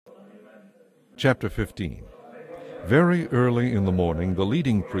Chapter 15. Very early in the morning, the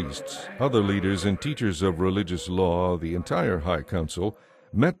leading priests, other leaders and teachers of religious law, the entire high council,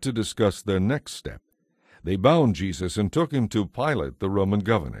 met to discuss their next step. They bound Jesus and took him to Pilate, the Roman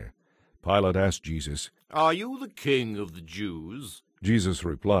governor. Pilate asked Jesus, "Are you the king of the Jews?" Jesus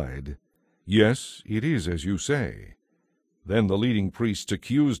replied, "Yes, it is as you say." Then the leading priests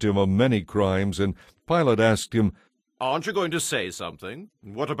accused him of many crimes, and Pilate asked him, "Aren't you going to say something?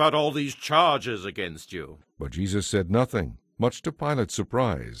 What about all these charges against you?" But Jesus said nothing, much to Pilate's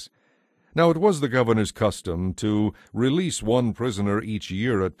surprise. Now it was the governor's custom to release one prisoner each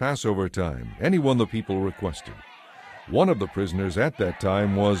year at Passover time, anyone the people requested. One of the prisoners at that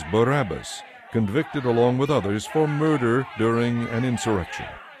time was Barabbas, convicted along with others for murder during an insurrection.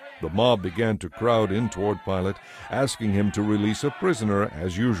 The mob began to crowd in toward Pilate, asking him to release a prisoner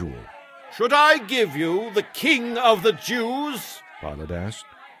as usual. "Should I give you the king of the Jews?" Pilate asked,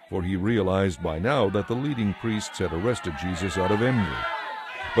 for he realized by now that the leading priests had arrested Jesus out of envy.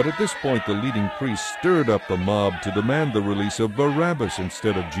 But at this point the leading priests stirred up the mob to demand the release of Barabbas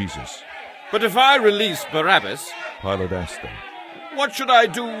instead of Jesus. "But if I release Barabbas," Pilate asked them, "what should I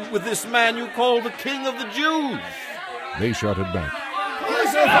do with this man you call the king of the Jews?" They shouted back,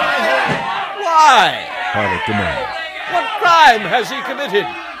 "Crucify him!" "Why?" Pilate demanded. "What crime has he committed?"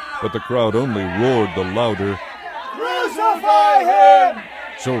 But the crowd only roared the louder, "Crucify him!"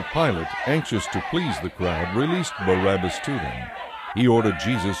 So Pilate, anxious to please the crowd, released Barabbas to them. He ordered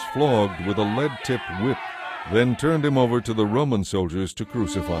Jesus flogged with a lead-tipped whip, then turned him over to the Roman soldiers to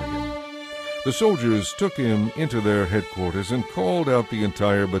crucify him. The soldiers took him into their headquarters and called out the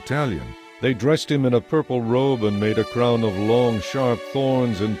entire battalion. They dressed him in a purple robe and made a crown of long, sharp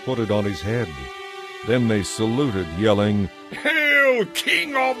thorns and put it on his head. Then they saluted, yelling, "Hail,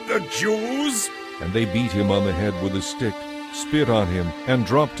 King of the Jews!" And they beat him on the head with a stick, spit on him, and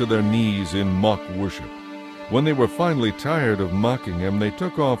dropped to their knees in mock worship. When they were finally tired of mocking him, they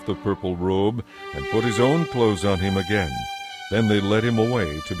took off the purple robe and put his own clothes on him again. Then they led him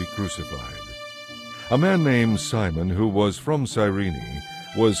away to be crucified. A man named Simon, who was from Cyrene,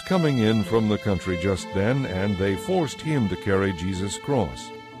 was coming in from the country just then, and they forced him to carry Jesus' cross.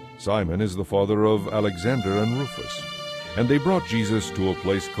 Simon is the father of Alexander and Rufus. And they brought Jesus to a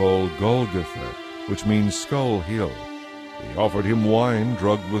place called Golgotha, which means Skull Hill. They offered him wine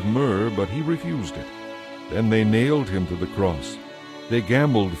drugged with myrrh, but he refused it. Then they nailed him to the cross. They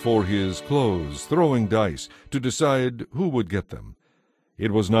gambled for his clothes, throwing dice to decide who would get them.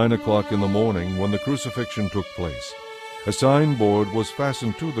 It was 9 o'clock in the morning when the crucifixion took place. A signboard was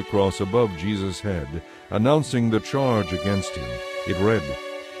fastened to the cross above Jesus' head, announcing the charge against him. It read,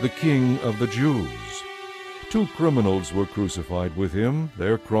 "The King of the Jews." 2 criminals were crucified with him,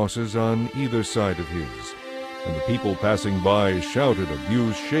 their crosses on either side of his. And the people passing by shouted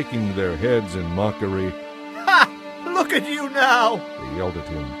abuse, shaking their heads in mockery. "Ha! Look at you now!" They yelled at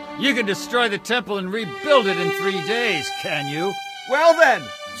him. "You can destroy the temple and rebuild it in 3 days, can you?" "Well then,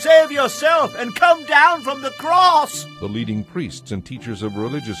 save yourself and come down from the cross!" The leading priests and teachers of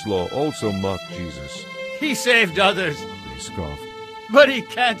religious law also mocked Jesus. "He saved others, They scoffed. but he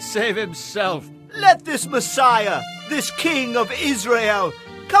can't save himself." "Let this Messiah, this King of Israel,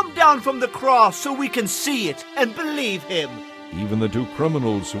 come down from the cross so we can see it and believe him." Even the 2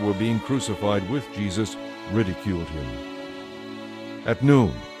 criminals who were being crucified with Jesus ridiculed him. At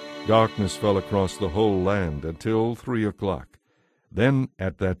noon, darkness fell across the whole land until 3 o'clock. Then,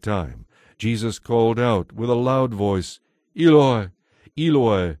 at that time, Jesus called out with a loud voice, "Eloi,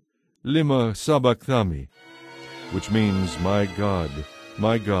 Eloi, lema sabachthani," which means, my God,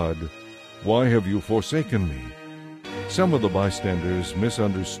 why have you forsaken me?" Some of the bystanders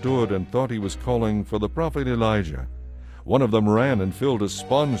misunderstood and thought he was calling for the prophet Elijah. One of them ran and filled a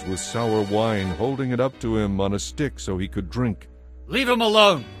sponge with sour wine, holding it up to him on a stick so he could drink. "Leave him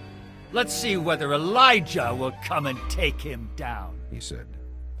alone. Let's see whether Elijah will come and take him down," he said.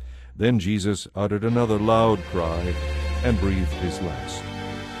 Then Jesus uttered another loud cry and breathed his last.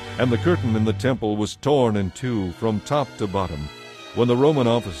 And the curtain in the temple was torn in two from top to bottom. When the Roman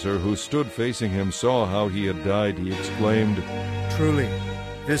officer who stood facing him saw how he had died, he exclaimed, "Truly,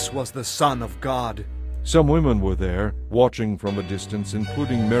 this was the Son of God." Some women were there, watching from a distance,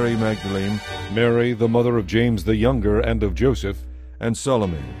 including Mary Magdalene, Mary, the mother of James the Younger and of Joseph, and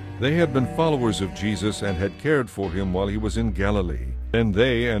Salome. They had been followers of Jesus and had cared for him while he was in Galilee. And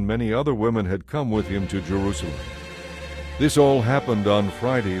they and many other women had come with him to Jerusalem. This all happened on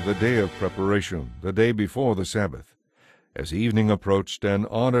Friday, the day of preparation, the day before the Sabbath. As evening approached, an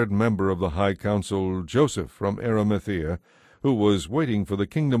honored member of the high council, Joseph from Arimathea, who was waiting for the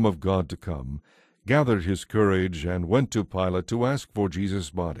kingdom of God to come, gathered his courage and went to Pilate to ask for Jesus'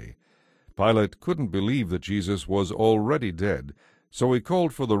 body. Pilate couldn't believe that Jesus was already dead, so he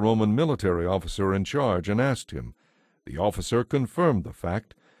called for the Roman military officer in charge and asked him. The officer confirmed the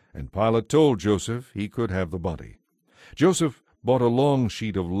fact, and Pilate told Joseph he could have the body. Joseph bought a long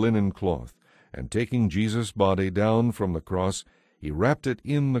sheet of linen cloth, and taking Jesus' body down from the cross, he wrapped it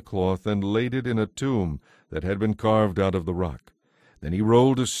in the cloth and laid it in a tomb that had been carved out of the rock. Then he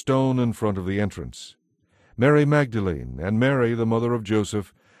rolled a stone in front of the entrance. Mary Magdalene and Mary, the mother of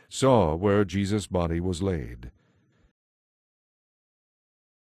Joseph, saw where Jesus' body was laid.